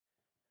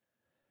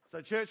So,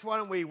 church, why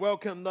don't we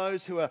welcome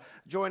those who are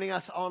joining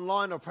us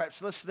online or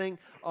perhaps listening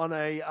on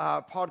a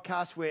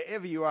podcast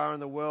wherever you are in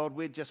the world.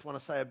 We just want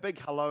to say a big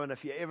hello, and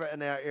if you're ever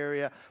in our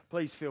area,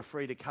 please feel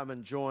free to come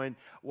and join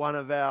one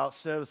of our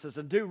services.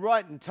 And do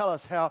write and tell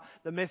us how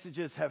the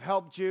messages have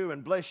helped you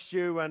and blessed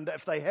you, and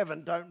if they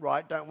haven't, don't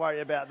write, don't worry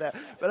about that.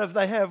 But if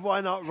they have, why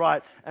not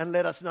write and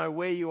let us know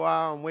where you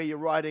are and where you're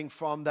writing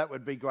from. That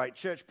would be great.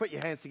 Church, put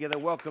your hands together,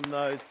 welcome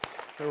those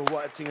who are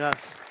watching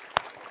us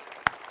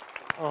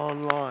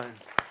online.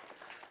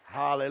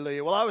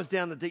 Hallelujah. Well, I was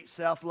down the deep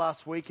south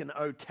last week in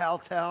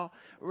Otautau,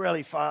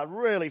 really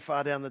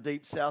far down the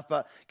deep south,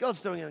 but God's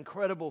doing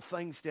incredible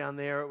things down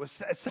there. It was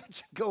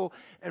such a cool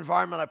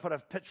environment. I put a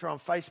picture on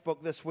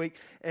Facebook this week,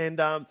 and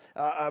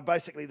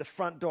basically the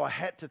front door, I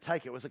had to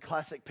take it was a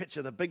classic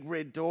picture, the big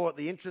red door at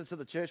the entrance of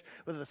the church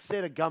with a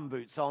set of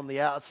gumboots on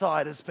the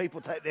outside as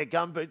people take their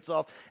gumboots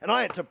off, and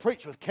I had to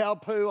preach with cow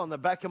poo on the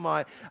back of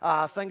my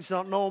things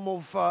not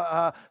normal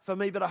for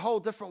me, but a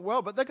whole different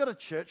world. But they got a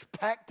church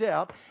packed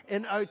out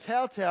in Otautau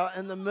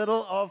in the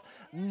middle of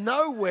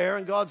nowhere,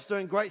 and God's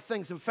doing great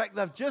things. In fact,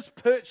 they've just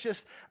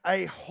purchased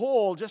a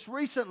hall just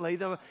recently,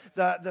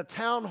 the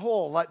town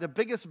hall, like the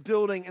biggest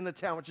building in the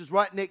town, which is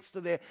right next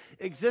to their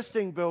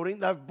existing building.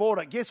 They've bought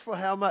it. Guess for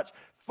how much?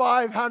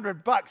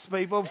 $500,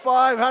 people.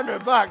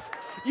 $500.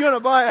 You want to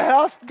buy a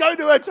house? Go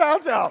to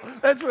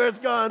Otautau. That's where it's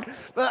going.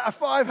 But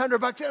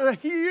 $500, a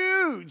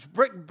huge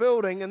brick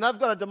building, and they've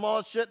got to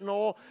demolish it and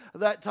all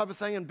that type of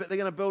thing, and they're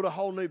going to build a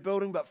whole new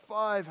building, but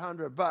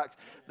 $500.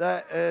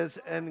 That is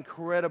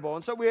incredible.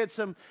 And so we had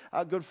some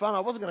good fun.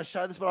 I wasn't going to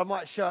show this, but I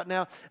might show it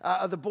now.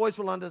 The boys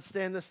will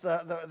understand this.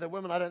 The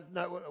women, I don't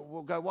know,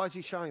 will go, why is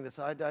he showing this?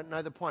 I don't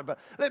know the point. But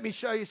let me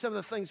show you some of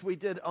the things we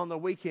did on the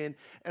weekend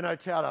in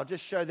Otautau. I'll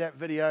just show that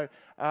video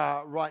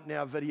right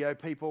now, video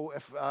people,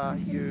 if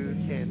you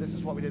can. This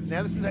is what we did.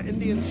 Now, this is an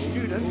Indian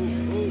student.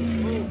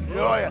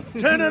 Oh, yeah.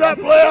 Turn it up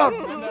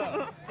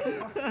loud.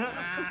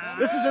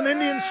 This is an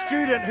Indian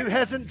student who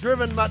hasn't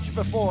driven much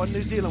before in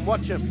New Zealand.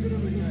 Watch him.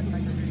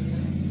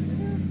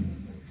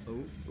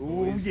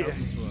 Oh, yeah.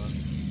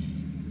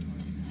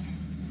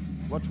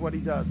 Watch what he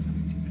does.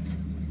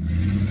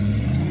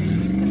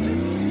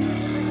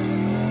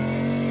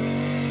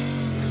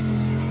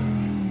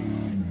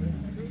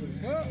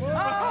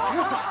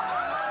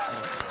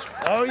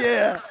 Oh,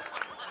 yeah.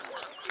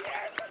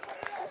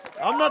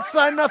 I'm not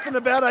saying nothing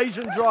about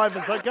Asian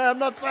drivers, okay? I'm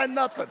not saying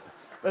nothing.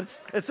 But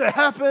it's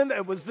happened.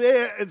 It was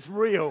there. It's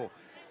real.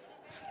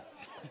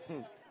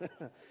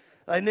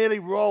 They nearly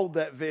rolled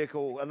that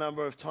vehicle a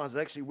number of times. It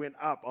actually went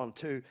up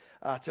onto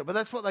but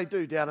that's what they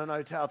do down in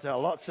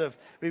Otautau.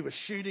 We were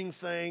shooting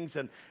things,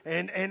 and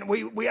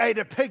we ate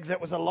a pig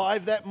that was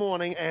alive that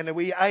morning, and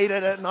we ate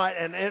it at night,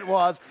 and it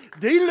was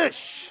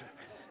delicious.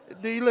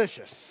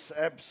 Delicious.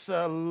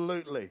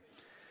 Absolutely.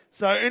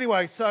 So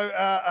anyway,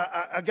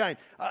 again,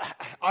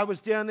 I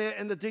was down there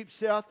in the deep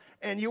south,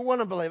 and you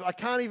want to believe, I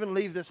can't even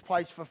leave this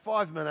place for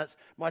 5 minutes.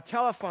 My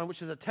telephone,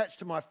 which is attached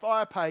to my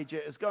fire pager,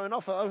 is going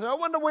off. I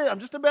wonder where. I'm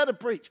just about to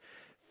preach.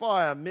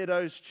 Fire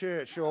Meadows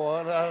Church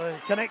or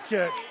Connect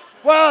Church.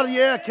 Well,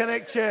 yeah,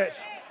 Connect Church.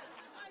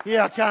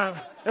 Yeah, I can't.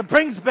 It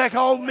brings back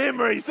old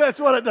memories.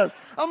 That's what it does.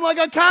 I'm like,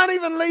 I can't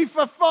even leave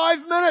for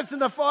 5 minutes,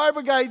 and the fire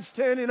brigade's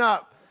turning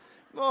up.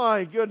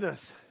 My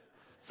goodness.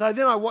 So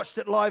then I watched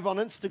it live on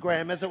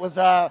Instagram as it was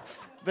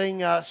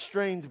being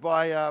streamed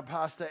by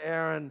Pastor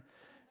Aaron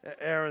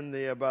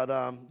there.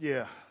 But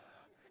yeah,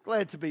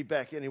 glad to be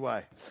back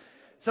anyway.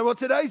 So well,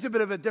 today's a bit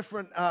of a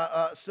different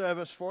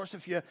service for us.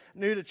 If you're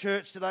new to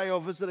church today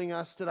or visiting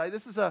us today,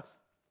 this is a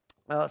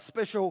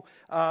special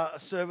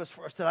service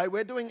for us today.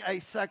 We're doing a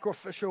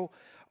sacrificial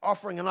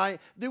offering. And I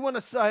do want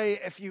to say,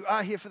 if you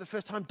are here for the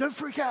first time, don't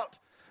freak out.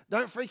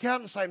 Don't freak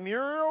out and say,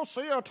 Muriel,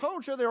 see, I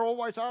told you they're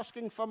always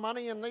asking for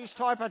money in these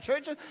type of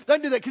churches.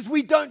 Don't do that, because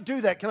we don't do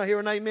that. Can I hear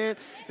an amen,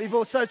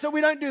 people? So we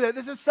don't do that.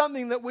 This is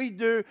something that we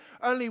do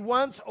only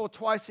once or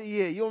twice a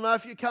year. You'll know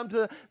if you come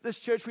to this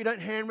church, we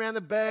don't hand around the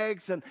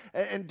bags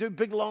and do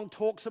big, long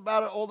talks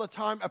about it all the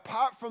time,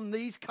 apart from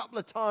these couple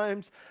of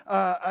times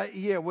a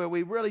year where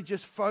we really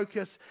just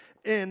focus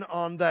in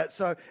on that.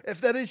 So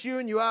if that is you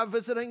and you are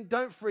visiting,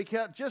 don't freak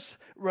out. Just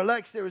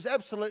relax. There is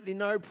absolutely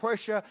no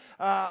pressure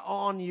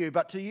on you.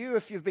 But to you,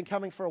 if you've been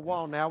coming for a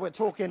while now, we're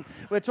talking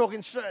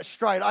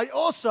straight. I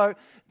also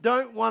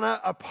don't want to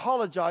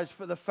apologize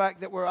for the fact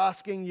that we're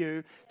asking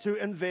you to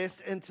invest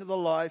into the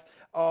life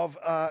of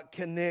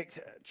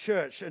Connect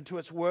Church, into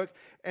its work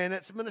and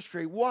its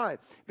ministry. Why?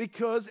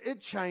 Because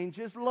it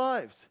changes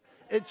lives.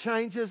 It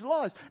changes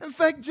lives. In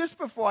fact, just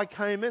before I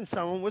came in,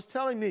 someone was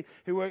telling me,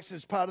 who works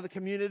as part of the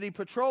community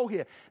patrol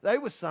here, they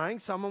were saying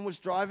someone was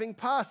driving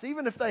past.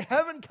 Even if they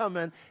haven't come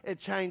in, it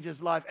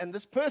changes life. And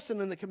this person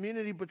in the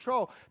community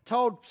patrol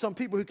told some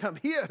people who come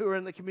here who are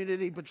in the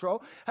community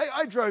patrol, hey,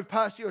 I drove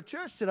past your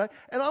church today,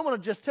 and I want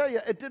to just tell you,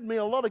 it did me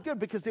a lot of good,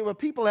 because there were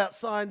people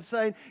outside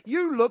saying,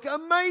 you look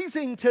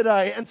amazing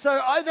today. And so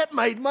that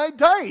made my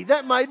day.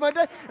 That made my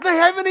day. They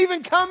haven't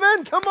even come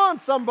in. Come on,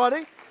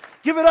 somebody.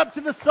 Give it up to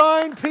the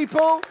sign,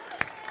 people.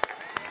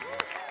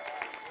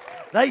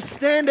 They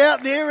stand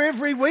out there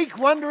every week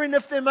wondering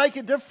if they make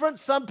a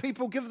difference. Some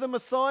people give them a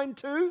sign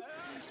too.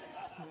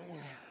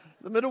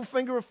 The middle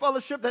finger of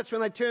fellowship, that's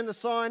when they turn the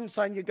sign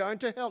saying you're going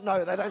to hell.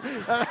 No, they don't.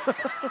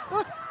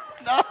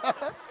 No.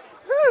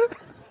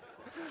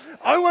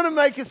 I want to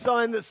make a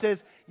sign that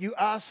says, you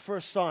asked for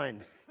a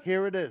sign.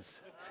 Here it is.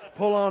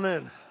 Pull on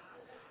in.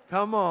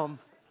 Come on.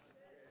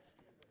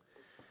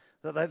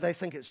 They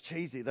think it's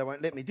cheesy. They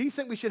won't let me. Do you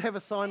think we should have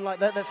a sign like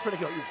that? That's pretty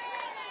good.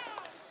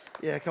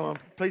 Yeah, come on.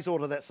 Please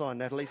order that sign,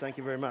 Natalie. Thank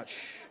you very much.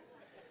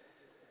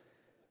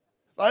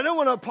 But I don't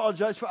want to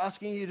apologize for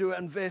asking you to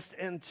invest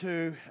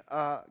into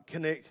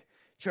Connect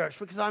Church,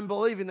 because I'm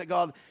believing that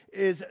God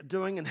is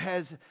doing and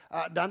has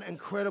done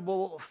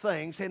incredible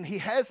things, and He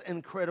has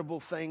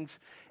incredible things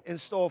in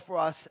store for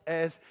us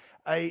as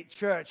a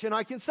church. And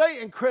I can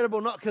say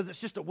incredible not because it's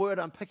just a word,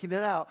 I'm picking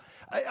it out.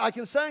 I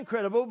can say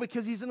incredible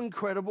because He's an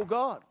incredible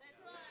God.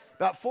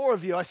 About 4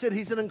 of you, I said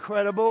He's an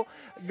incredible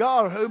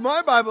God, who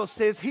my Bible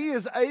says He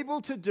is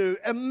able to do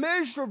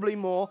immeasurably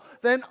more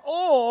than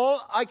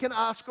all I can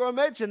ask or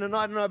imagine. And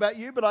I don't know about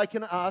you, but I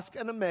can ask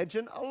and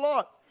imagine a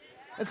lot.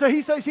 And so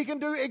He says He can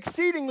do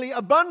exceedingly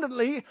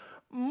abundantly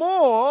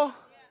more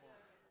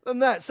than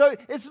that. So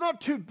it's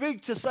not too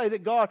big to say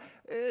that God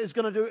is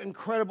going to do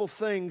incredible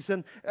things.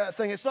 And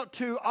it's not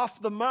too off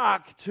the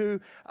mark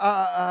to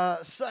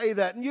say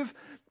that. And you've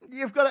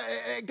got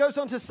to, it goes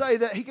on to say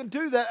that He can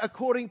do that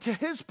according to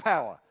His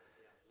power.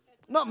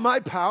 Not my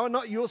power,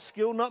 not your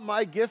skill, not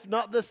my gift,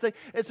 not this thing.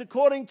 It's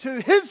according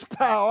to His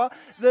power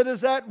that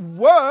is at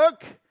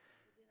work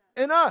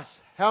in us.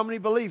 How many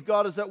believe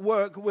God is at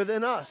work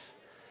within us?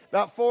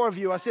 About 4 of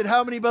you. I said,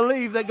 how many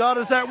believe that God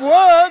is at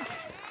work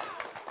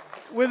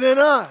within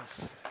us?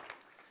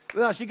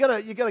 You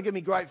gotta give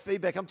me great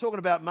feedback. I'm talking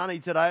about money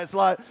today. It's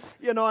like,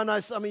 I know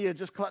some of you are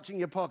just clutching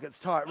your pockets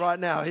tight right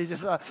now. You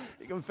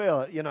can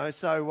feel it,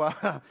 So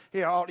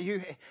here,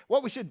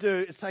 what we should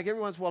do is take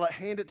everyone's wallet,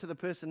 hand it to the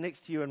person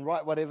next to you, and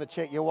write whatever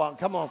check you want.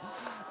 Come on,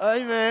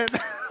 amen.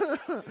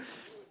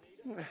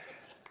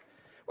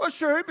 Well,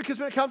 sure, because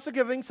when it comes to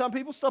giving, some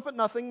people stop at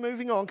nothing.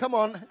 Moving on. Come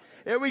on,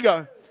 here we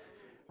go.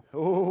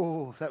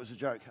 Oh, that was a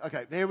joke.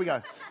 Okay, there we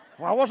go.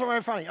 Well, it wasn't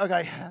very funny.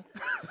 Okay.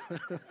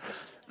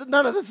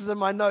 None of this is in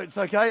my notes,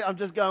 okay? I'm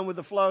just going with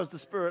the flow as the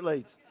Spirit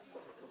leads.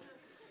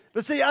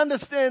 But see,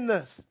 understand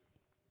this.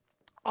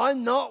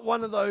 I'm not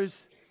one of those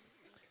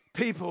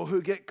people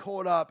who get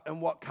caught up in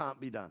what can't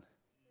be done.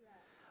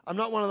 I'm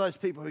not one of those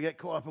people who get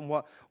caught up in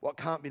what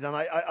can't be done.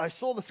 I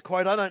saw this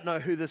quote. I don't know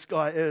who this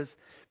guy is,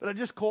 but it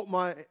just caught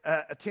my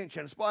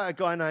attention. It's by a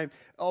guy named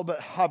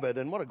Albert Hubbard,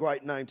 and what a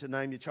great name to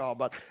name your child,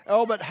 but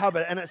Albert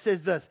Hubbard. And it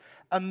says this: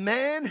 a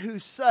man who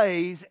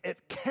says it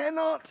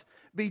cannot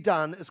be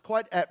done is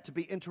quite apt to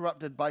be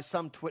interrupted by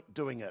some twit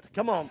doing it.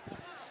 Come on.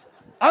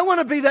 I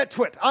want to be that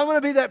twit. I want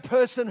to be that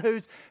person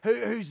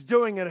who's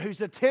doing it,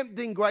 who's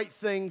attempting great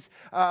things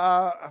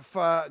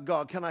for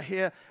God. Can I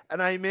hear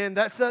an amen?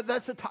 That's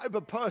the type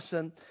of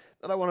person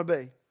that I want to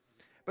be.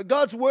 But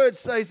God's word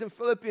says in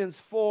Philippians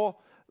 4,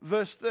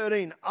 verse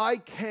 13, I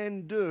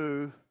can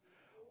do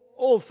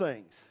all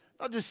things.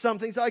 Not just some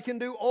things. I can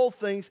do all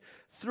things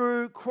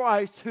through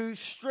Christ who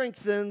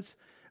strengthens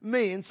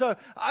me. And so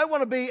I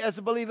want to be, as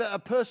a believer, a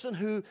person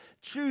who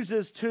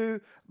chooses to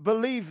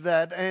believe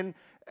that. And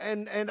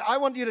I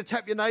want you to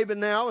tap your neighbor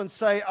now and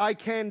say, I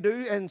can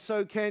do, and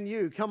so can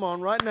you. Come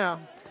on, right now.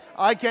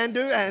 I can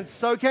do, and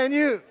so can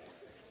you.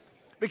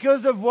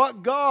 Because of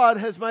what God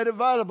has made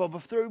available,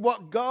 but through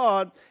what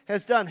God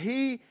has done,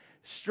 He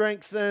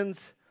strengthens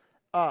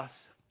us.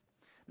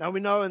 Now, we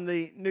know in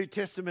the New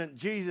Testament,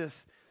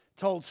 Jesus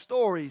told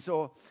stories,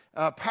 or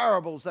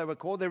parables they were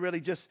called. They're really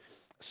just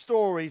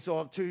stories,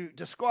 or to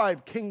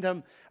describe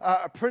kingdom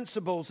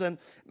principles. And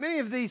many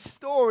of these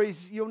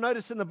stories, you'll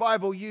notice in the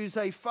Bible, use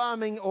a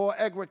farming or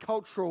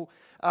agricultural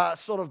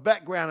sort of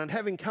background. And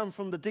having come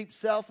from the deep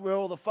south where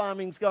all the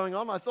farming's going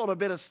on, I thought I'd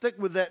better stick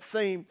with that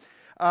theme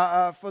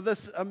for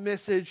this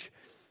message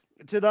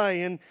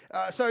today. And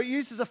so it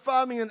uses a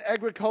farming and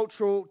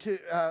agricultural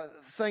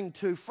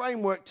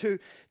framework to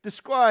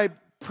describe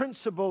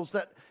principles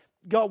that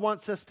God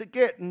wants us to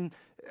get. And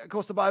of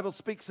course, the Bible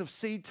speaks of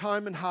seed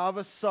time and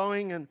harvest,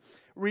 sowing and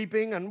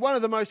reaping. And one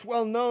of the most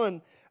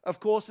well-known, of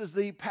course, is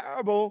the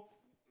parable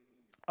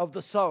of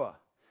the sower.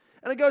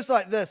 And it goes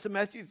like this in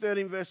Matthew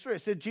 13, verse 3.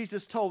 It said,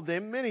 Jesus told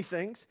them many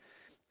things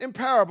in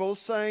parables,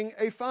 saying,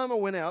 a farmer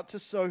went out to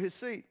sow his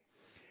seed.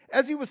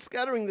 As he was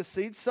scattering the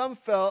seed, some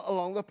fell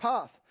along the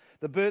path.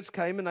 The birds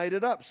came and ate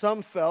it up.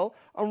 Some fell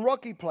on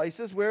rocky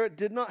places where it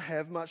did not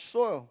have much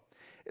soil.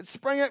 It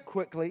sprang up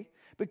quickly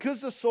because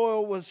the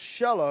soil was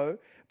shallow.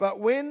 But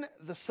when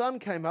the sun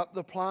came up,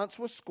 the plants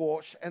were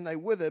scorched and they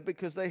withered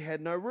because they had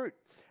no root.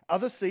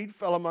 Other seed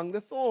fell among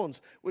the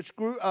thorns, which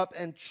grew up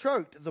and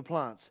choked the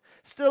plants.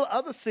 Still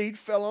other seed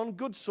fell on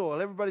good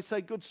soil. Everybody say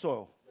good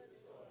soil. Good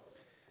soil.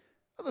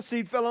 Other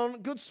seed fell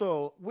on good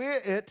soil, where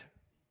it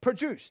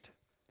produced.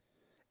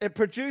 It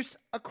produced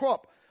a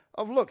crop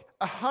of,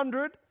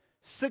 100,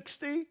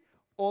 60,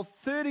 or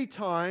 30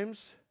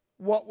 times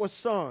what was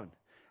sown.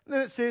 And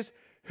then it says,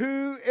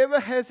 whoever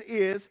has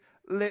ears,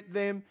 let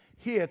them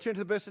hear. Turn to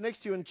the person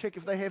next to you and check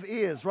if they have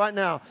ears right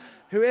now.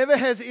 Whoever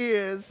has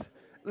ears,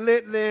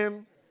 let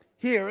them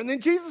hear. And then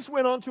Jesus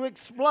went on to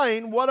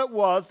explain what it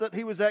was that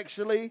he was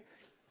actually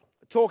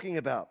talking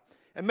about.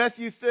 In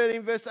Matthew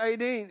 13, verse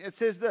 18, it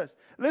says this: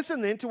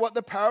 "Listen then to what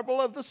the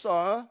parable of the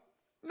sower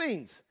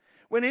means.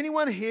 When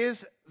anyone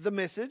hears the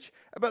message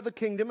about the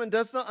kingdom and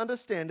does not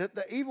understand it,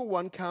 the evil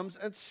one comes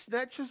and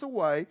snatches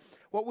away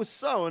what was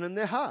sown in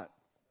their heart.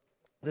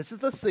 This is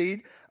the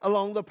seed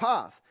along the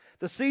path.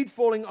 The seed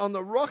falling on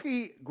the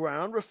rocky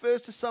ground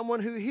refers to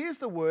someone who hears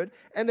the word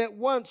and at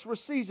once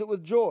receives it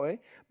with joy,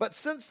 but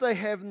since they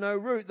have no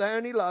root, they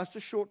only last a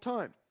short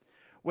time.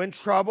 When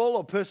trouble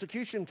or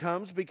persecution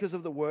comes because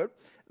of the word,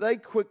 they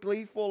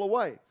quickly fall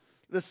away.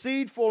 The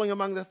seed falling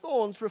among the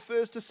thorns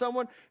refers to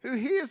someone who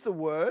hears the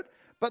word,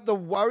 but the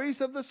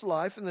worries of this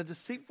life and the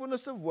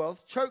deceitfulness of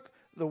wealth choke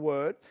the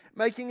word,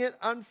 making it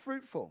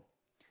unfruitful."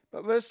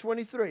 But verse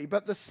 23,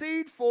 "But the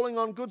seed falling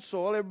on good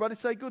soil," everybody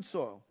say good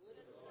soil.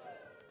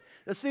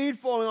 The seed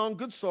falling on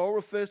good soil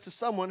refers to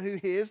someone who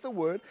hears the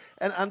word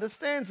and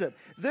understands it.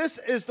 This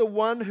is the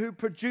one who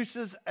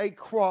produces a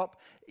crop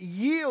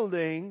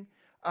yielding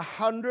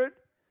 100,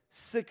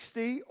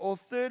 60, or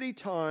 30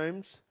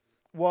 times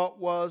what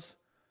was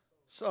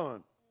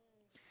sown.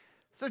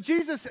 So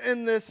Jesus,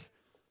 in this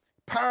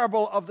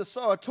parable of the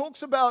sower,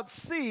 talks about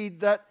seed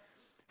that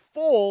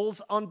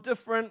falls on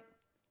different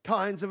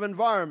kinds of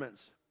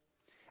environments.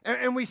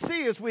 And we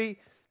see, as we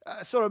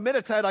sort of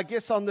meditate, I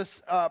guess, on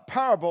this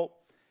parable,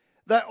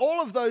 that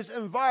all of those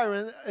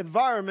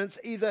environments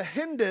either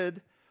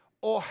hindered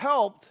or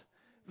helped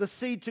the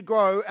seed to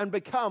grow and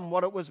become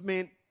what it was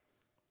meant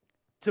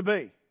to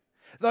be.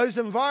 Those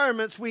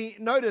environments we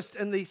noticed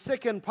in the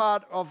second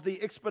part of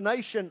the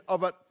explanation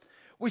of it.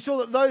 We saw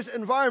that those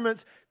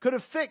environments could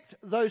affect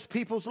those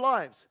people's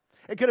lives.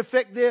 It could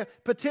affect their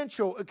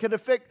potential. It could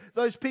affect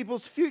those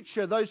people's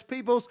future, those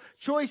people's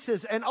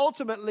choices, and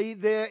ultimately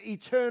their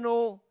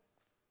eternal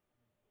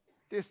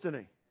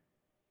destiny.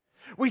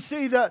 We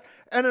see that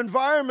an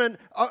environment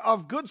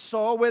of good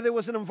soil, where there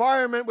was an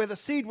environment where the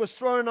seed was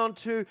thrown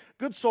onto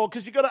good soil,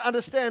 because you've got to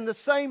understand the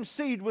same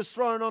seed was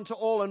thrown onto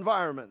all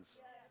environments.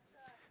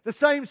 The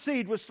same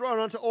seed was thrown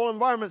onto all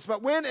environments,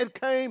 but when it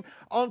came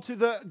onto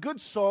the good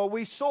soil,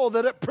 we saw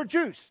that it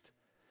produced.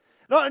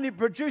 Not only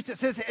produced, it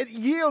says it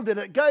yielded,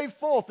 it gave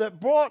forth, it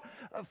brought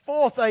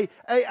forth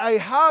a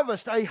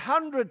harvest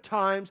 100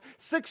 times,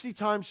 60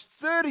 times,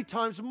 30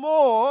 times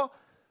more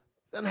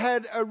than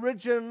had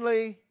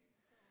originally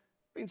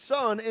been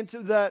sown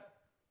into that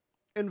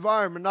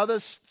environment. Other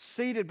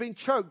seed had been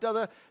choked,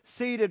 other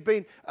seed had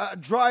been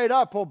dried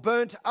up or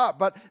burnt up,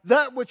 but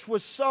that which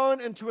was sown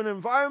into an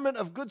environment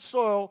of good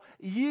soil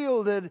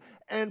yielded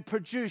and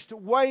produced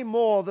way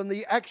more than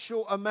the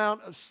actual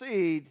amount of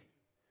seed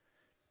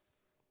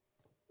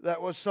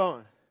that was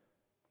sown.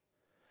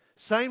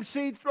 Same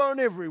seed thrown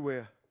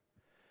everywhere,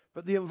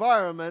 but the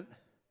environment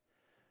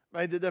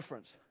made the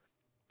difference.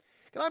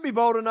 Can I be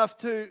bold enough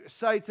to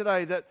say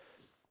today that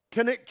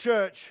Connect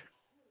Church,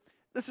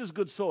 this is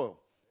good soil?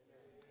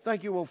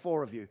 Thank you, all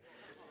four of you.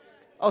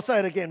 I'll say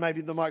it again,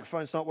 maybe the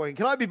microphone's not working.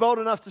 Can I be bold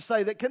enough to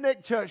say that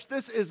Connect Church,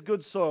 this is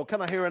good soil?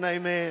 Can I hear an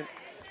amen?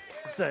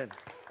 That's it.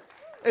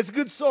 It's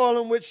good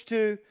soil in which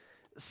to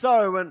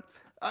sow. And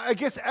I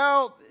guess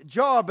our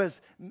job as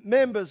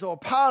members or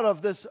part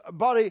of this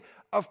body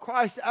of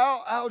Christ,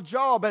 our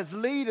job as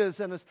leaders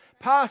and as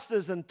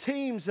pastors and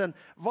teams and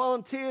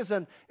volunteers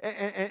and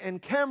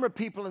camera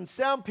people and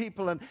sound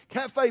people and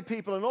cafe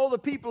people and all the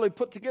people who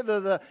put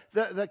together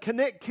the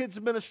Connect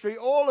Kids ministry,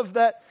 all of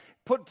that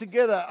put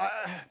together,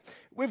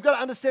 we've got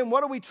to understand,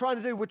 what are we trying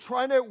to do? We're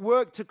trying to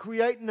work to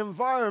create an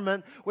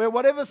environment where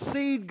whatever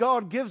seed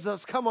God gives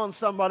us, come on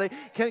somebody,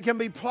 can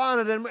be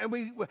planted.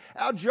 And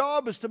our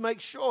job is to make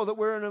sure that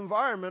we're in an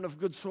environment of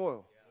good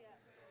soil.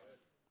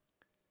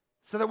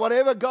 So that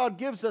whatever God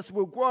gives us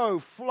will grow,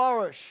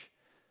 flourish,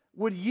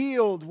 would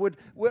yield,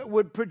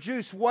 would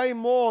produce way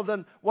more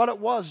than what it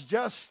was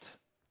just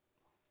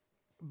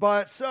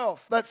by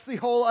itself. That's the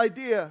whole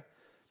idea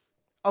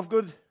of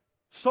good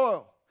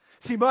soil.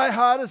 See, my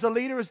heart as a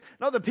leader is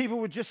not that people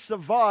would just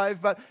survive,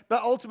 but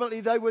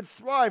ultimately they would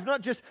thrive.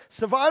 Not just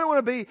survive. I don't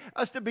want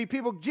us to be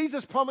people.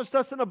 Jesus promised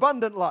us an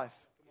abundant life.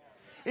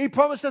 He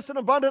promised us an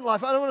abundant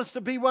life. I don't want us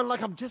to be one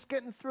like, I'm just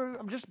getting through,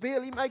 I'm just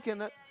barely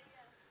making it.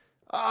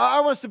 I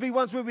want us to be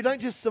ones where we don't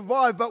just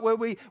survive, but where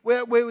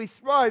we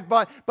thrive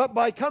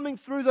by coming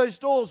through those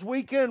doors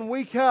week in,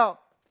 week out.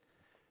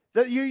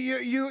 That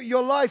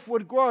your life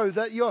would grow,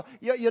 that your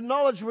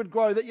knowledge would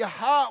grow, that your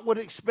heart would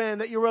expand,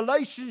 that your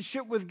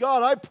relationship with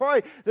God. I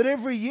pray that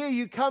every year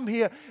you come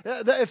here,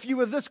 that if you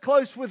were this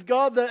close with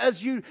God, that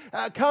as you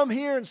come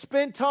here and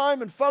spend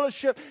time and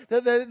fellowship,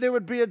 that there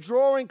would be a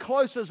drawing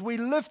closer as we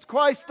lift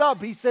Christ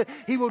up. He said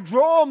He will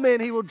draw men,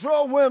 He will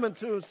draw women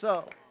to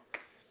Himself.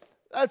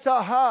 That's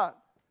our heart.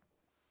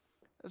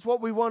 That's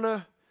what we want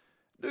to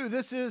do.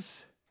 This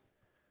is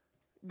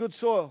good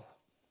soil.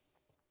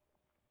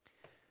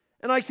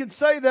 And I can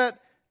say that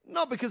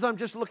not because I'm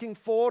just looking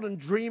forward and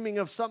dreaming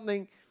of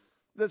something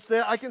that's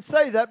there. I can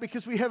say that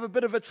because we have a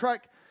bit of a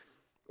track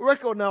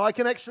record now. I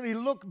can actually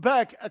look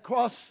back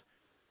across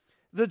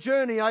the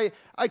journey.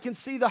 I can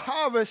see the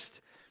harvest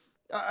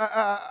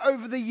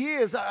over the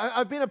years.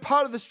 I've been a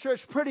part of this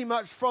church pretty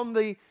much from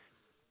the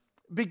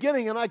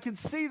beginning, and I can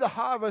see the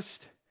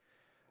harvest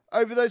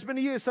over those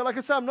many years. So like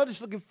I said, I'm not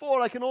just looking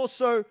forward, I can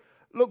also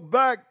look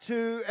back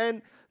to,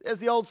 and as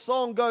the old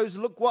song goes,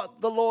 look what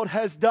the Lord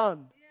has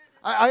done.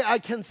 I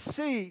can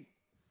see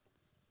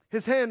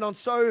His hand on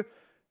so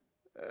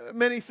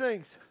many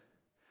things.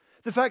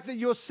 The fact that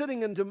you're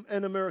sitting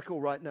in a miracle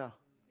right now.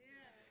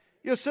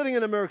 You're sitting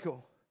in a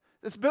miracle.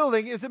 This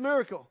building is a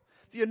miracle.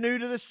 If you're new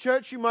to this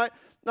church, you might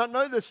not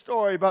know this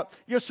story, but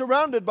you're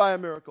surrounded by a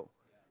miracle.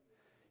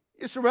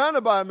 You're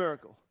surrounded by a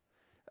miracle.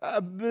 A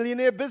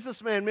millionaire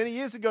businessman many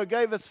years ago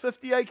gave us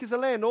 50 acres of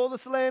land, all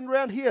this land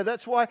around here.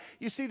 That's why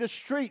you see the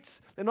streets.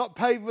 They're not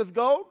paved with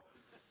gold,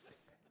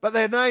 but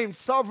they're named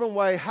Sovereign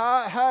Way,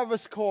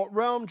 Harvest Court,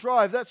 Realm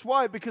Drive. That's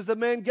why, because the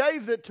man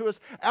gave that to us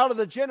out of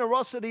the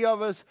generosity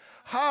of his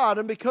heart.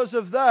 And because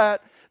of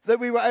that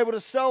we were able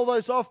to sell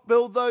those off,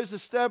 build those,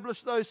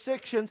 establish those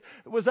sections,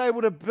 was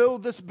able to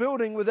build this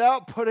building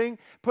without putting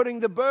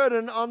the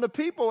burden on the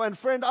people. And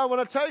friend, I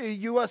want to tell you,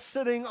 you are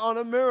sitting on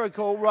a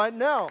miracle right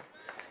now.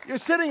 You're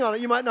sitting on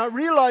it. You might not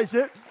realize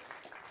it,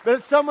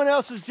 but someone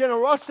else's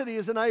generosity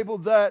has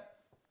enabled that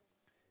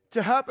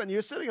to happen.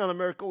 You're sitting on a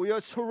miracle.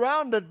 You're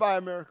surrounded by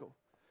a miracle.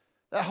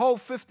 That whole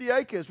 50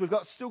 acres, we've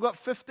still got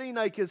 15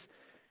 acres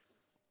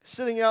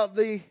sitting out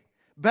the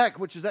back,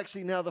 which is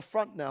actually now the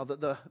front now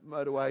that the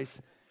motorway's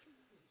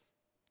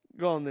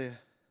gone there.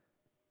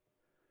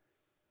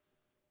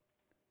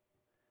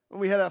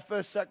 When we had our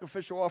first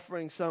sacrificial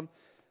offering some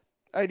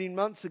 18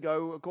 months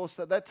ago, of course,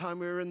 at that time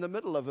we were in the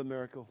middle of a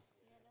miracle.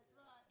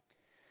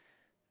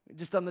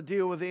 Just done the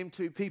deal with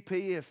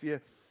M2PP, if you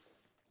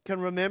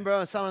can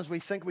remember. Sometimes we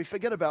think we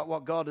forget about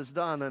what God has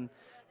done, and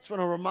I just want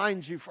to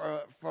remind you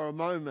for a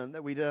moment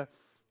that we did a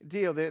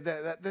deal.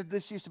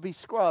 This used to be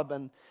scrub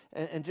and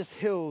just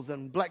hills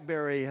and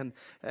blackberry and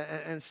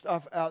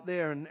stuff out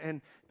there,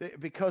 and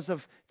because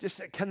of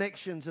just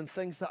connections and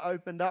things that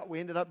opened up, we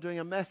ended up doing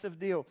a massive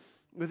deal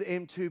with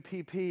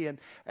M2PP,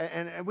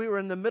 and we were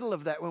in the middle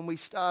of that when we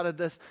started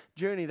this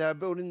journey. They were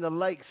building the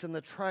lakes and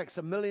the tracks,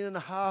 $1.5 million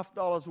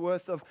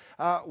worth of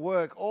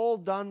work, all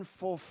done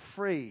for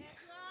free.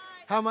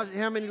 How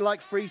many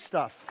like free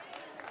stuff?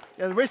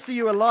 Yeah, the rest of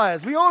you are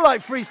liars. We all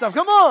like free stuff.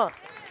 Come on,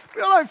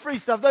 we all like free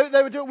stuff.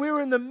 They were doing. We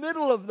were in the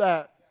middle of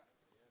that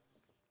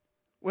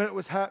when it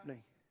was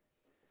happening.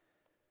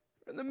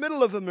 In the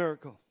middle of a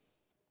miracle,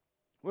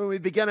 when we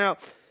began our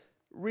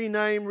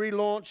rename,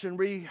 relaunch, and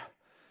refurbish.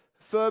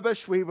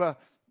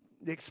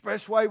 The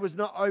expressway was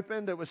not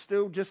opened. It was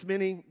still just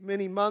many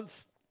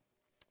months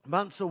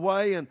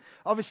away, and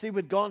obviously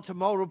we'd gone to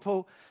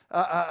multiple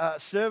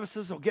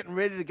services, or getting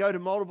ready to go to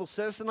multiple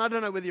services. And I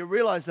don't know whether you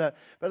realize that,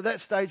 but at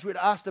that stage we'd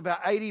asked about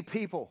 80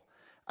 people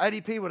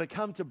to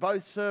come to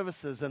both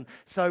services, and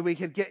so we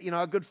could get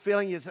a good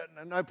feeling. There's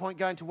no point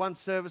going to one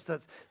service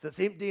that's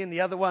empty and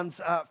the other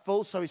one's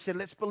full. So we said,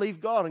 let's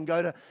believe God and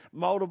go to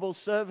multiple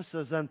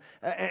services. And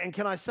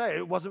can I say,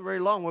 it wasn't very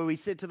long where we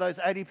said to those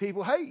 80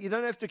 people, hey, you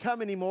don't have to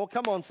come anymore.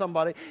 Come on,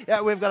 somebody.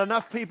 Yeah, we've got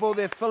enough people.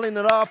 They're filling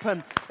it up,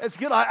 and it's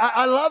good.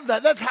 I love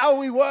that. That's how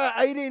we were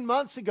 18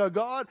 months ago.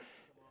 God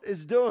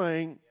is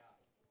doing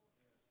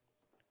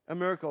a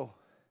miracle.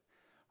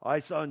 I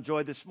so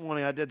enjoyed this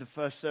morning. I did the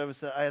first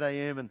service at 8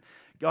 a.m. and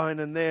going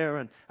in there,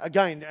 and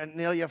again,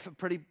 nearly a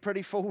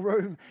pretty full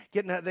room.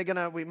 Getting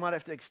out, we might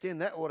have to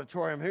extend that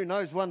auditorium. Who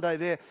knows? One day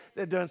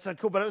they're doing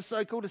something cool. But it was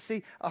so cool to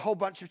see a whole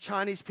bunch of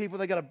Chinese people.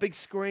 They got a big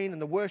screen,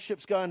 and the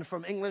worship's going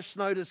from English.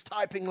 Snowder's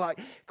typing like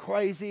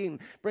crazy and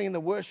bringing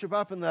the worship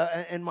up,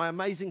 and my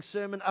amazing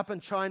sermon up in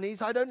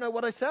Chinese. I don't know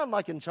what I sound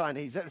like in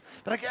Chinese,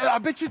 but I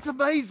bet you it's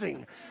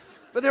amazing.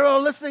 But they're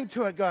all listening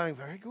to it, going,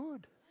 very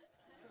good.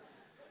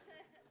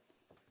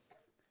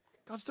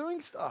 God's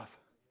doing stuff.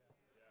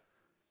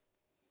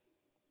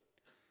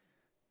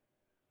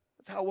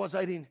 That's how it was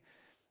 18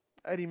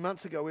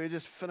 months ago. We were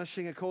just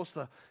finishing, of course,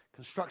 the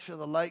construction of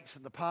the lakes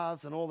and the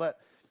paths and all that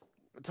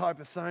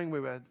type of thing. We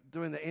were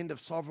doing the end of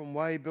Sovereign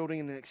Way, building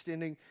and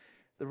extending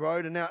the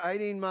road. And now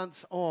 18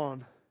 months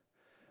on,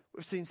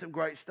 we've seen some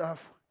great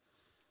stuff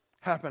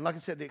happen. Like I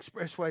said, the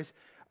expressway's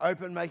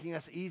open, making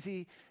us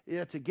easier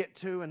to get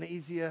to and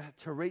easier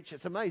to reach.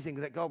 It's amazing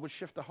that God would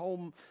shift the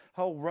whole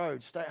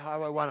road, State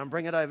Highway 1, and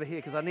bring it over here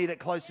because I need it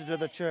closer to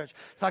the church.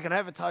 So I can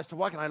advertise to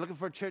Waikanae. Looking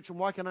for a church in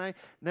Waikanae.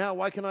 Now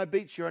Waikanae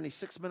Beach, you're only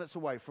 6 minutes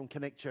away from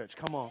Connect Church.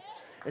 Come on.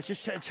 It's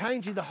just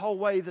changing the whole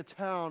way the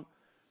town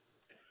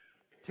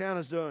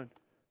is doing.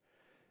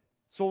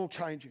 It's all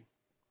changing.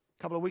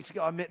 A couple of weeks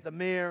ago, I met the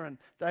mayor, and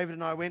David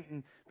and I went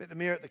and met the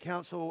mayor at the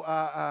council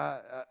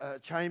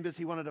chambers.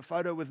 He wanted a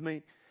photo with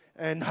me.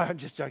 And no, I'm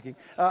just joking.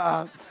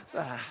 I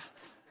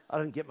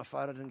didn't get my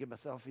photo, I didn't get my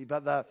selfie.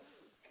 But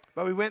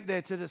But we went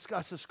there to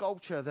discuss a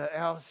sculpture that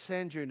our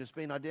sand dune has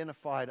been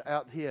identified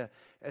out here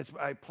as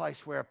a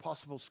place where a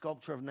possible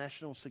sculpture of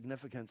national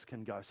significance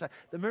can go. So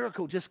the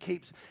miracle just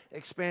keeps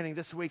expanding.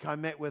 This week I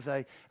met with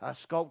a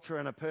sculptor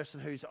and a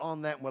person who's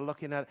on that, and we're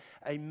looking at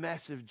a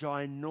massive,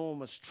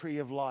 ginormous tree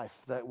of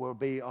life that will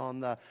be on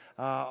the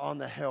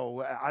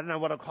hill. I don't know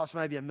what it'll cost,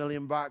 maybe $1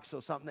 million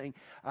or something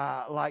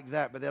like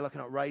that, but they're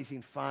looking at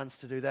raising funds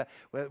to do that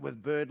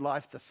with bird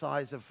life. The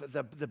size of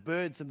the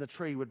birds in the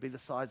tree would be the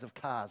size of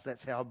cars.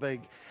 That's how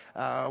big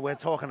we're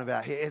talking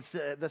about here.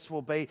 This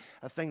will be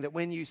a thing that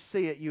when you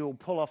see it, you'll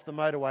pull off the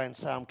motorway and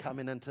say, I'm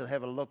coming in to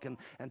have a look and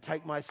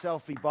take my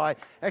selfie by.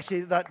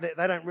 Actually,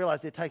 they don't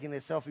realize they're taking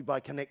their selfie by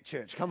Connect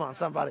Church. Come on,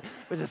 somebody.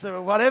 But just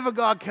whatever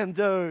God can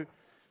do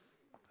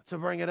to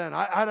bring it in.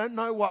 I don't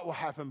know what will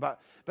happen,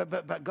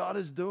 but God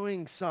is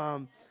doing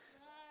some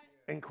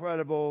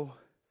incredible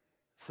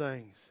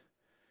things.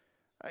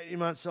 18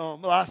 months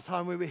on. Last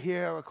time we were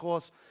here, of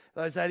course,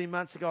 those 18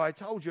 months ago, I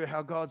told you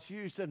how God's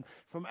used, and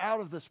from out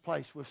of this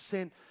place, we've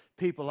sent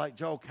people like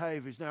Joel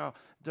Cave, who's now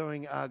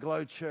doing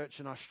Glow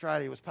Church in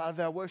Australia, was part of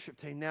our worship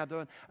team, now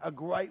doing a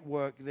great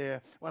work there,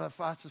 one of the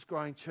fastest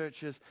growing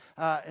churches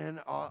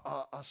in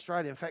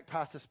Australia. In fact,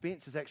 Pastor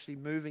Spence is actually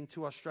moving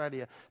to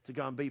Australia to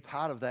go and be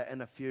part of that in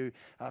a few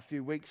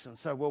weeks, and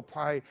so we'll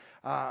pray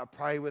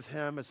with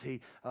him as him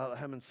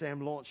and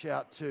Sam launch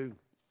out to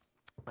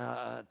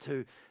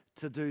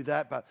do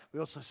that. But we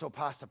also saw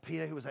Pastor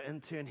Peter, who was an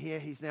intern here.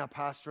 He's now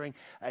pastoring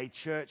a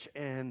church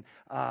in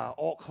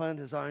Auckland,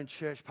 his own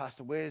church.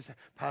 Pastor Wes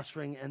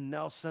pastoring in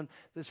Nelson.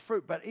 There's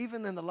fruit. But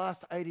even in the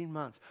last 18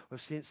 months,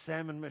 we've sent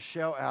Sam and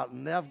Michelle out,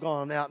 and they've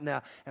gone out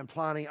now and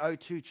planting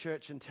O2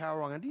 Church in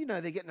Tauranga. Do you know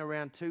they're getting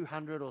around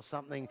 200 or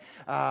something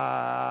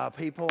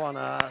people on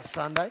a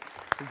Sunday?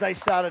 Because they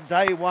started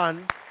day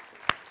one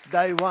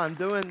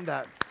doing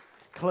that.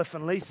 Cliff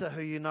and Lisa,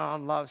 who you know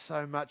and love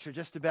so much, are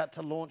just about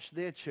to launch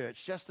their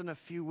church just in a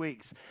few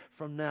weeks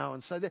from now.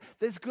 And so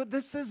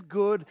this is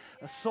good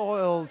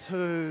soil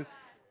to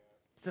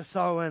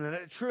sow in, and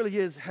it truly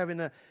is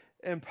having an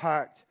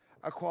impact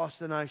across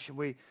the nation.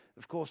 We,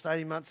 of course,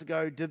 18 months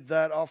ago did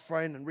that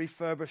offering and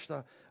refurbished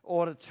the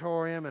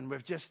auditorium, and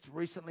we've just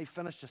recently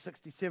finished a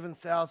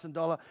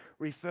 $67,000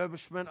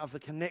 refurbishment of the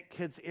Connect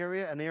Kids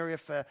area, an area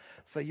for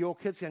your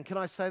kids. And can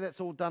I say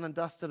that's all done and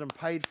dusted and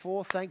paid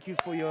for? Thank you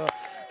for your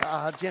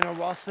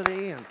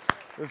generosity. And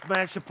we've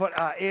managed to put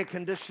air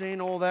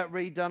conditioning, all that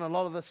redone, a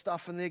lot of the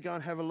stuff in there. Go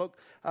and have a look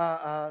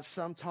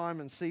sometime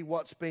and see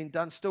what's been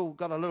done. Still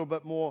got a little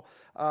bit more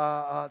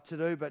to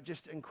do, but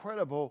just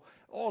incredible.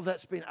 All of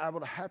that's been able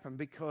to happen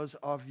because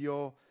of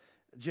your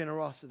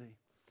generosity.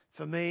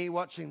 For me,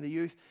 watching the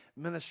youth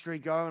ministry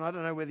go, and I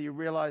don't know whether you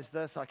realize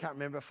this, I can't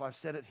remember if I've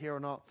said it here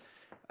or not,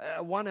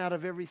 1 out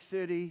of every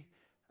 30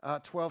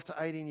 12 to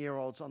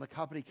 18-year-olds on the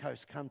Kapiti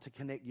Coast come to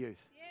Connect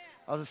Youth. Yeah.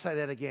 I'll just say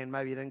that again,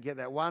 maybe you didn't get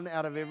that. 1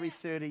 out of every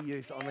 30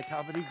 youth on the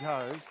Kapiti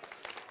Coast.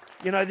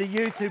 You know, the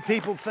youth who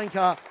people think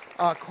are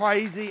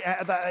crazy,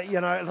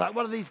 like,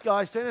 what are these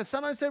guys doing? And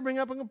sometimes they ring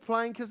up and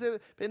complain because they're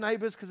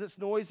neighbours, because it's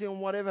noisy and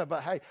whatever.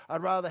 But hey,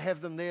 I'd rather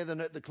have them there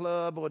than at the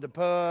club or the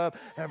pub.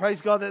 And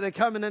praise God that they're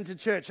coming into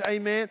church.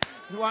 Amen.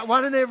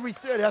 1 in every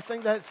 30. I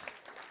think that's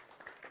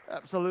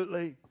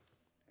absolutely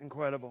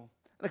incredible.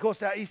 And of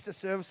course, our Easter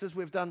services,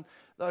 we've done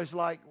those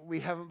like we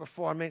haven't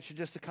before. I mentioned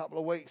just a couple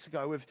of weeks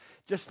ago. We've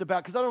just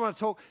about, because I don't want to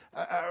talk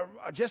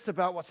just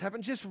about what's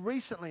happened. Just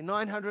recently,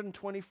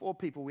 924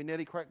 people. We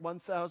nearly cracked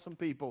 1,000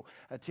 people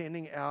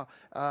attending our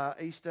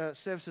Easter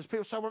services.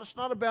 People say, well, it's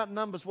not about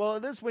numbers. Well,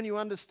 it is when you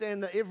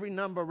understand that every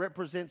number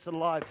represents a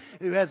life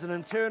who has an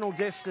internal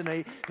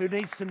destiny, who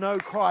needs to know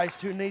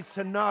Christ, who needs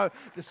to know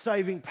the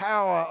saving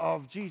power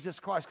of Jesus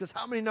Christ. Because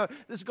how many know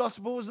this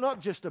gospel is not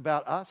just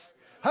about us?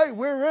 Hey,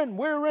 we're in.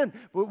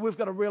 We've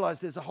got to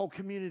realize there's a whole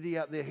community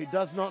out there who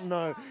does not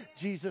know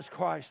Jesus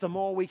Christ. The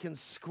more we can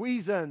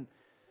squeeze in,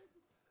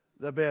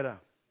 the better.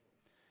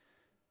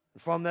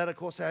 From that, of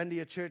course, our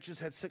India churches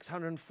had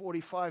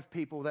 645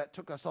 people. That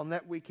took us on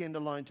that weekend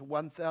alone to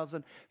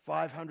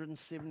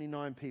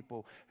 1,579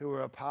 people who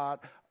were a part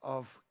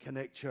of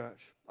Connect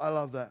Church. I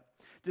love that.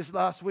 Just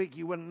last week,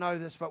 you wouldn't know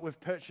this, but we've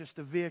purchased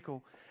a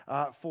vehicle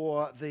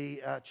for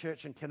the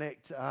church and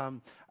Connect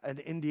in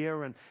India.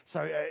 And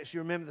so as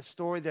you remember the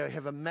story, they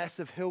have a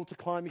massive hill to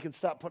climb. You can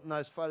start putting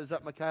those photos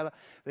up, Michaela.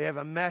 They have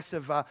a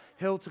massive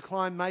hill to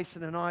climb.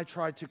 Mason and I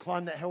tried to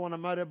climb that hill on a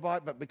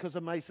motorbike, but because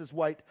of Mason's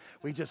weight,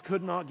 we just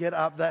could not get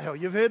up that hill.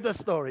 You've heard the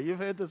story.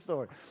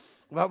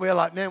 But we're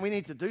like, man, we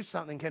need to do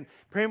something. And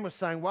Prem was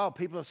saying, wow,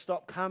 people have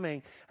stopped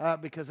coming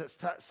because it's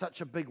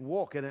such a big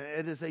walk. And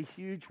it is a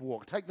huge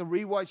walk. Take the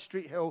Rewai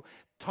Street Hill,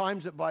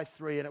 times it by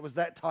 3, and it was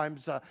that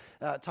times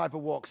type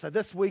of walk. So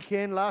this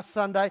weekend, last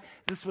Sunday,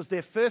 this was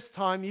their first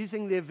time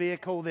using their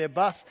vehicle, their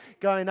bus,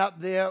 going up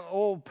there,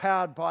 all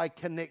powered by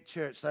Connect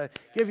Church. So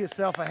give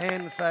yourself a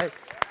hand and say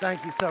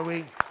thank you. So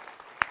we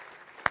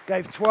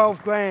gave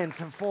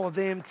 $12,000 for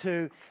them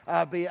to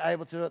be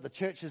able to do it. The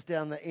church is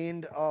down the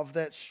end of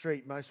that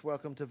street. Most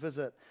welcome to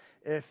visit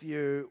if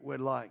you would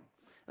like.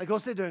 And of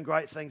course, they're doing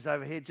great things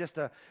over here. Just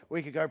a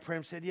week ago,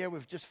 Prem said, yeah,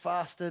 we've just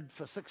fasted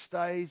for 6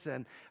 days.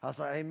 And I was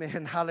like,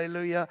 amen,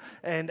 hallelujah.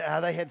 And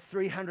they had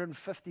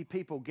 350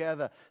 people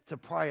gather to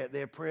pray at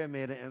their prayer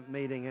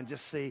meeting and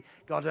just see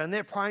God. And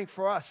they're praying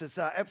for us. It's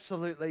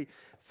absolutely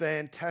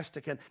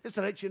fantastic. And just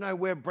to let you know,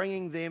 we're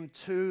bringing them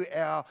to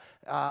our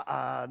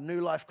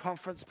New Life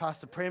conference.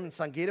 Pastor Prem and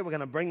Sangeeta, we're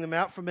going to bring them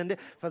out from India.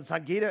 For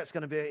Sangeeta, it's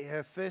going to be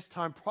her first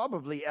time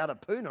probably out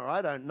of Pune.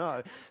 I don't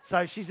know. So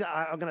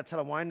I'm going to tell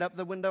her, wind up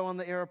the window on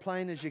the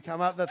aeroplane as you come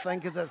up the thing,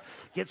 because it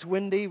gets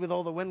windy with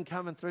all the wind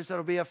coming through. So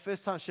it'll be her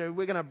first time show.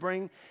 We're going to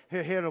bring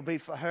her here. It'll be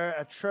for her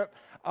a trip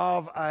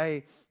of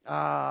a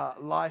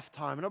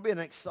lifetime. And it'll be an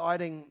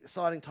exciting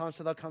time.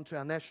 So they'll come to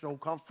our national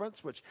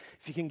conference, which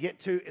if you can get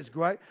to is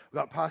great. We've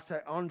got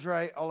Pastor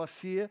Andre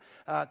Olivier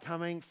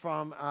coming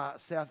from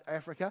South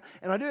Africa.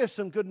 And I do have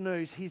some good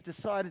news. He's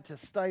decided to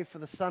stay for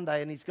the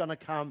Sunday and he's going to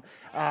come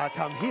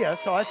here.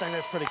 So I think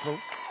that's pretty cool.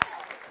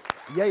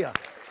 Yeah.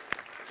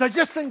 So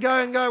just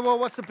go, well,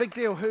 what's the big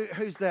deal?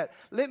 Who's that?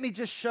 Let me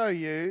just show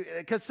you,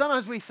 because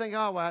sometimes we think,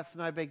 oh, well, it's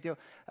no big deal.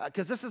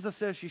 Because this is a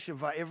service you should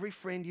invite every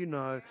friend you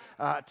know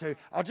to.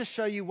 I'll just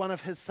show you one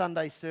of his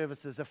Sunday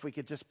services, if we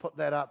could just put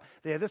that up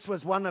there. This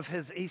was one of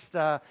his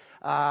Easter,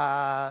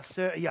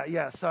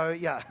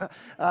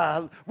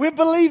 we're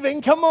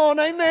believing, come on,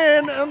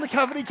 amen, on the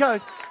Kapiti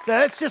Coast.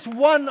 That's just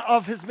one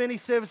of his many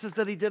services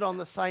that he did on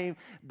the same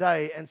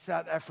day in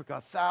South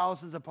Africa,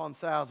 thousands upon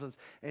thousands.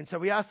 And so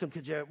we asked him,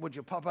 would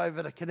you pop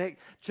over to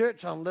Connect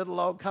Church on little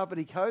old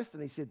Kapiti Coast?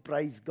 And he said,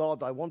 praise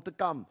God, I want to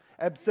come.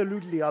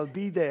 Absolutely, I'll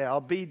be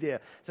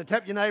there. So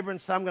tap your neighbor and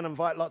say, I'm going to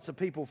invite lots of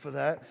people for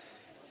that.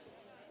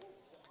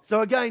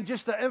 So again,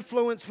 just the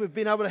influence we've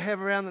been able to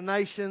have around the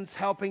nations,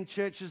 helping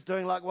churches,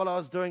 doing like what I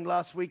was doing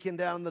last weekend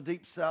down in the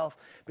Deep South,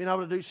 being able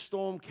to do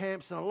storm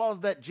camps, and a lot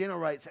of that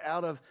generates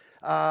out of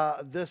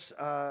this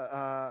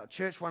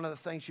church. One of the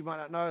things you might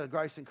not know,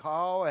 Grace and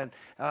Kyle, and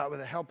with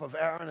the help of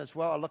Aaron as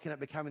well, are looking at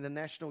becoming the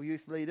national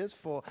youth leaders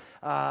for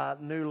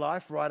New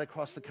Life right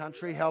across the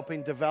country,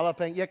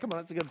 developing,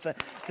 it's a good thing,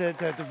 to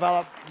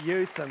develop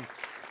youth, and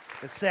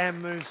as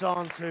Sam moves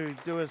on to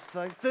do his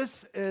things.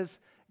 This is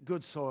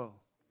good soil.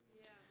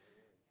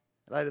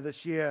 Later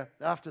this year,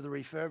 after the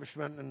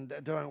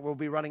refurbishment we'll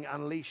be running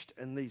Unleashed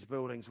in these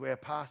buildings, where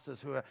pastors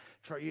who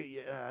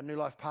are New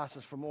Life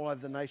pastors from all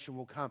over the nation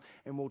will come,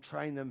 and we'll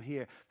train them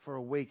here for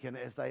a week, and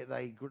as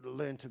they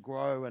learn to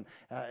grow and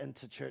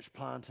into church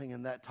planting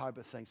and that type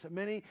of thing. So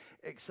many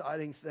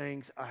exciting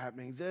things are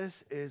happening.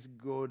 This is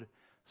good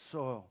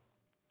soil.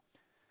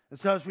 And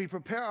so as we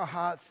prepare our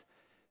hearts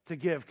to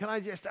give, can I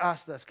just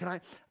ask this? Can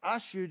I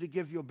ask you to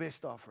give your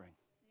best offering?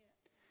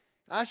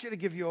 I ask you to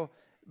give your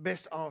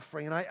best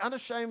offering. And I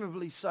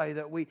unashamedly say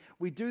that we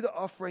do the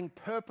offering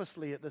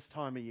purposely at this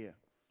time of year.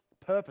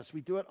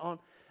 We do it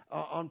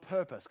on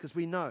purpose, because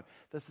we know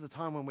this is the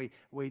time when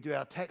we do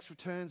our tax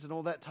returns and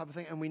all that type of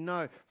thing, and we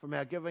know from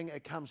our giving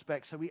it comes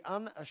back. So we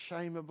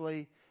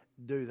unashamedly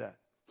do that.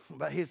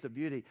 But here's the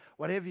beauty.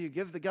 Whatever you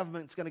give, the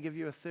government's going to give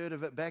you a third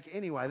of it back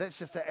anyway. That's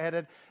just an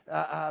added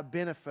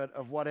benefit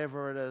of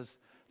whatever it is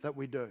that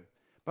we do.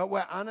 But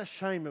we're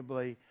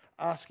unashamedly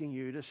asking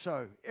you to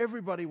sow.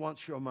 Everybody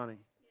wants your money.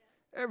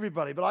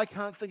 Everybody. But I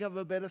can't think of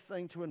a better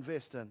thing to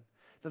invest in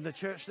than the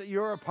church that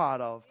you're a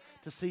part of,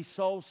 to see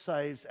souls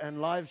saved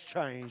and lives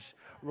changed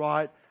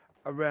right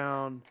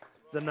around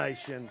the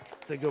nation.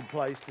 It's a good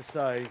place to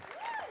say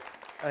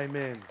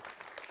amen.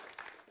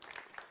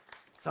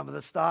 Some of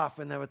the staff,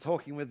 when they were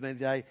talking with me,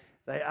 they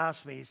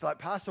asked me, it's like,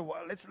 Pastor,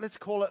 let's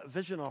call it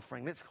vision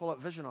offering. Let's call it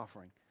vision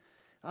offering.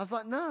 And I was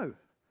like, no,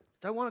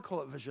 don't want to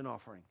call it vision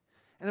offering.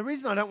 And the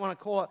reason I don't want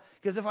to call it,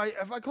 because if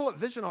I call it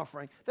vision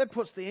offering, that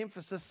puts the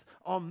emphasis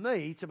on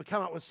me to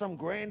come up with some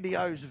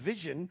grandiose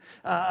vision.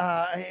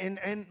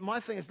 And my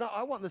thing is, no,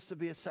 I want this to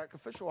be a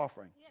sacrificial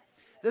offering. Yeah.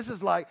 This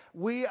is like,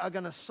 we are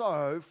going to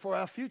sow for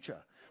our future.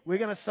 We're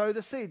going to sow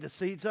the seed. The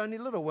seed's only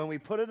little. When we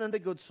put it into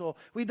good soil,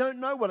 we don't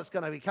know what it's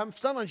going to become.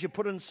 Sometimes you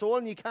put it in soil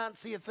and you can't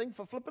see a thing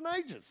for flipping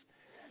ages.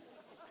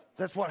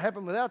 That's what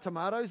happened with our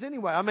tomatoes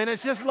anyway. I mean,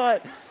 it's just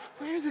like,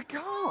 where's it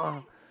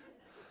going?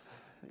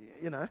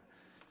 You know.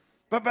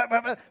 But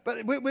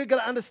we're going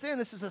to understand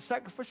this is a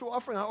sacrificial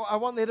offering. I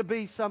want there to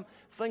be some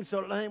things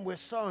that we're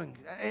sowing.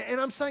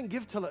 And I'm saying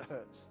give till it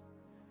hurts.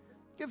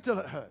 Give till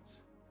it hurts.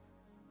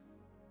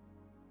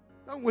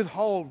 Don't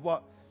withhold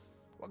what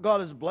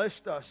God has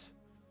blessed us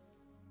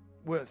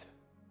with.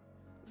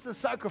 It's a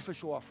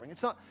sacrificial offering.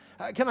 It's not.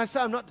 Can I say,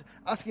 I'm not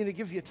asking you to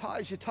give your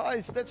tithes. Your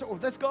tithes,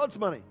 that's God's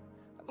money.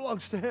 That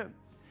belongs to Him.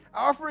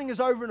 Our offering is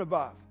over and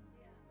above.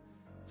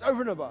 It's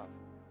over and above.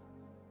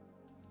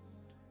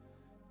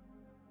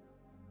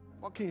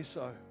 What can you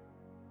sow?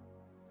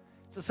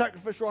 It's a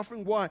sacrificial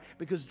offering. Why?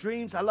 Because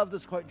dreams, I love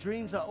this quote,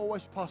 dreams are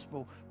always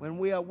possible when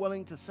we are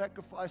willing to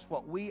sacrifice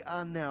what we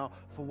are now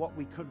for what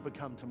we could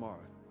become tomorrow.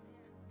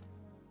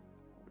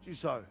 What would you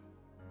sow?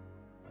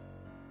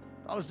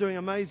 I was doing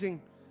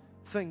amazing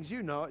things.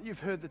 You know it. You've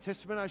heard the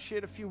testimony I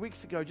shared a few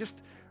weeks ago,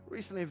 just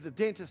recently, of the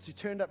dentist who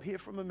turned up here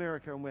from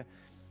America, and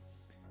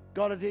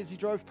God, as he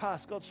drove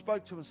past, God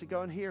spoke to him and said,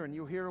 go in here and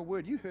you'll hear a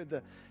word. You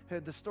heard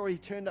the story. He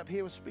turned up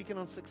here, was speaking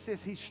on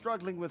success. He's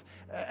struggling with,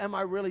 am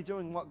I really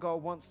doing what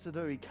God wants to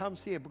do? He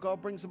comes here, but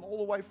God brings him all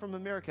the way from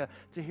America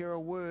to hear a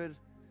word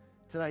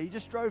today. He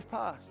just drove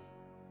past.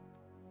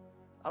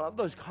 I love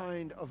those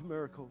kind of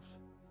miracles.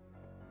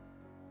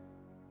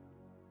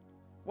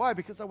 Why?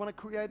 Because I want to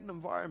create an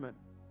environment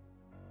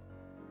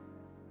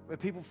where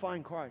people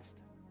find Christ.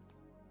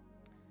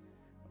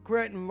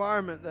 Create an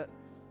environment that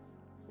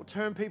will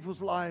turn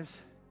people's lives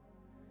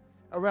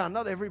around.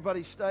 Not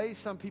everybody stays.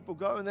 Some people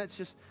go, and that's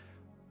just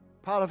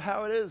part of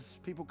how it is.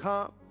 People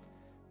come.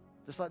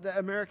 Just like that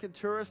American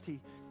tourist, he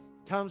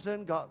comes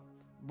in, got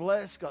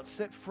blessed, got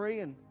set free,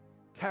 and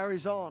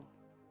carries on.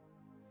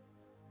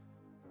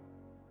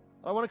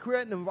 I want to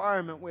create an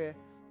environment where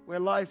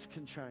lives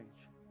can change.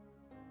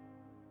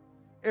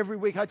 Every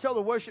week, I tell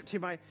the worship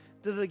team, I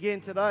did it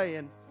again today,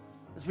 and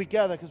as we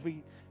gather, because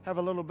we have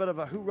a little bit of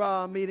a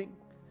hoorah meeting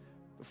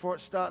before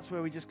it starts,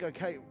 where we just go,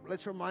 okay,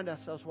 let's remind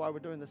ourselves why we're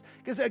doing this.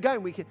 Because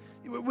again, we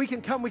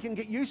can come, we can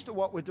get used to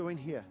what we're doing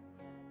here.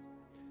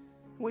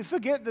 We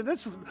forget that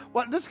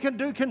what this can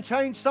do can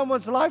change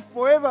someone's life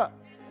forever.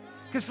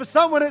 Because for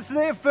someone, it's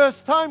their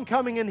first time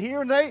coming in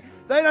here, and they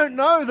don't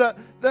know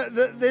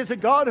that there's a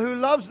God who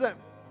loves them.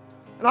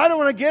 And I don't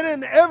want to get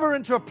ever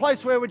into a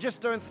place where we're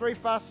just doing 3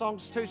 fast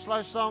songs, 2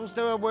 slow songs,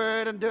 do a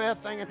word and do our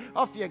thing, and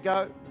off you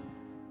go.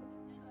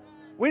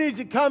 We need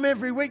to come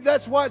every week.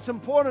 That's why it's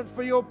important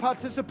for your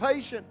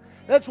participation.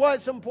 That's why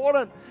it's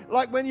important.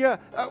 Like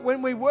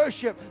when we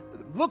worship,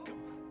 look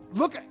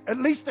at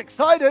least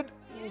excited.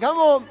 Come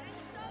on.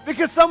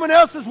 Because someone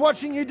else is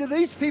watching you. Do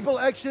these people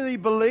actually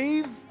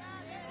believe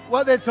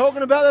what they're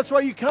talking about? That's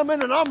why you come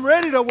in and I'm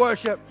ready to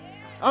worship.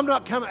 I'm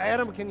not coming.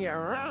 Adam, can you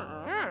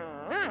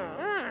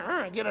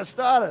get us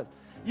started?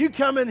 You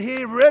come in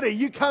here ready.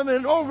 You come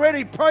in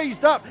already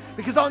praised up,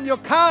 because on your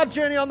car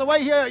journey on the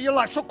way here, you're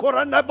like, you're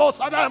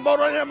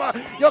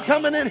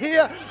coming in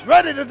here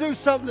ready to do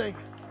something.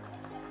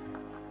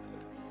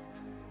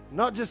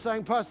 Not just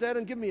saying, Pastor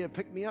Adam, give me a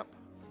pick-me-up.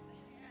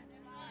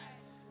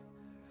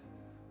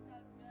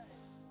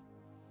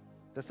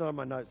 That's not on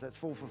my notes. That's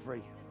full for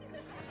free.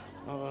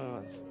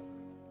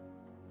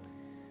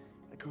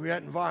 Create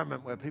an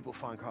environment where people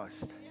find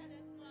Christ. A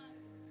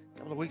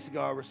couple of weeks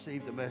ago, I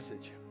received a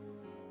message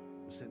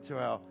sent to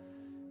our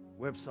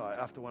website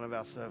after one of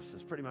our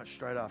services, pretty much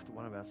straight after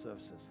one of our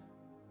services.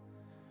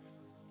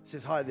 It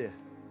says, hi there.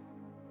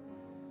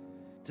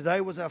 Today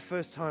was our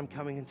first time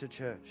coming into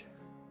church.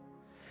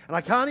 And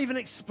I can't even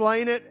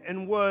explain it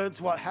in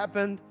words what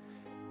happened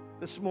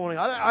this morning.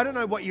 I don't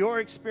know what your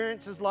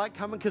experience is like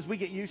coming, because we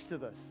get used to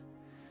this.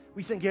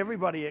 We think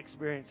everybody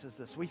experiences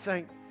this. We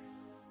think,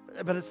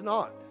 but it's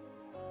not.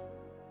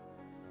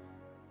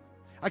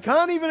 I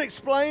can't even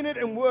explain it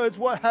in words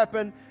what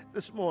happened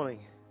this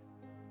morning.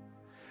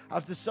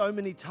 After so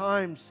many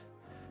times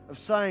of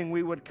saying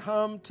we would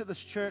come to this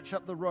church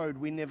up the road,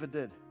 we never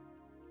did.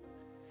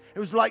 It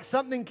was like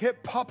something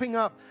kept popping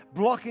up,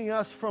 blocking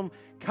us from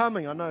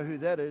coming. I know who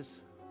that is.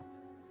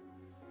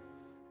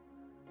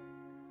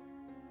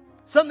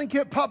 Something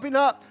kept popping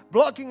up,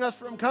 blocking us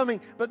from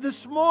coming. But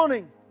this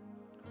morning,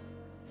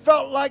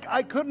 felt like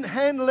I couldn't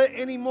handle it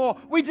anymore.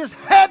 We just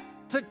had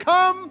to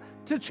come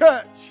to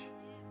church.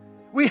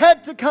 We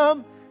had to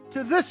come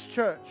to this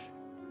church.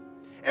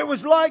 It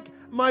was like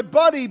my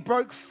body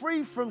broke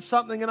free from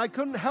something and I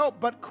couldn't help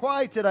but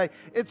cry today.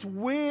 It's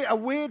a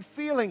weird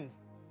feeling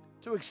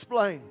to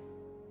explain.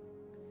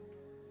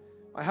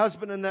 My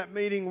husband in that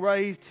meeting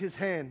raised his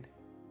hand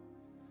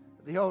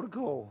at the altar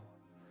call.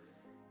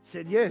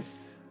 Said, yes,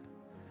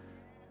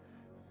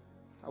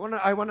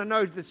 I want to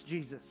know this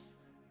Jesus.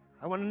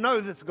 I want to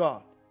know this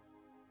God.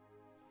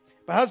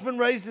 My husband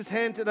raised his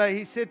hand today.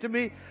 He said to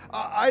me,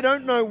 I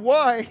don't know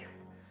why,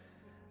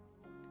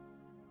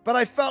 but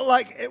I felt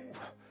like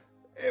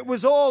it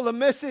was all the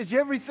message.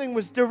 Everything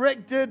was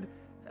directed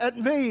at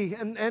me.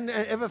 And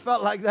ever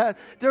felt like that?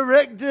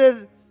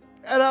 Directed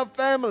at our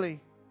family.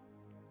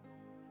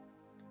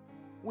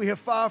 We are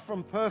far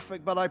from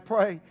perfect, but I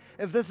pray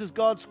if this is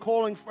God's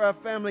calling for our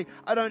family,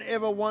 I don't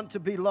ever want to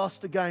be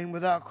lost again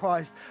without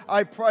Christ.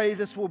 I pray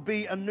this will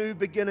be a new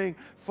beginning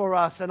for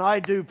us, and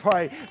I do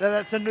pray that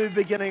that's a new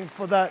beginning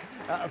for that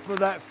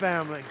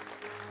family.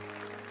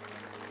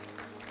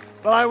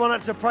 But I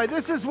wanted to pray.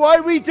 This is why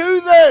we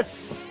do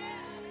this.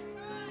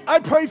 I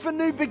pray for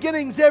new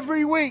beginnings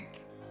every week.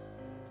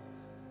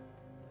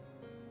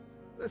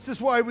 This is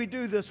why we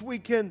do this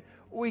week in,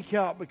 week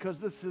out, because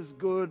this is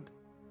good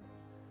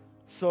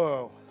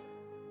soil.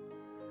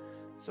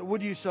 So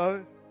would you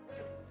sow?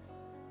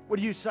 Would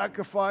you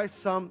sacrifice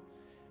some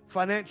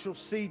financial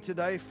seed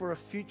today for a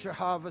future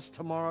harvest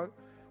tomorrow?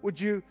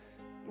 Would you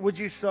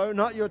sow,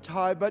 not your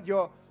tithe, but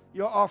your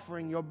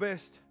offering, your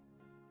best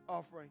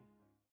offering?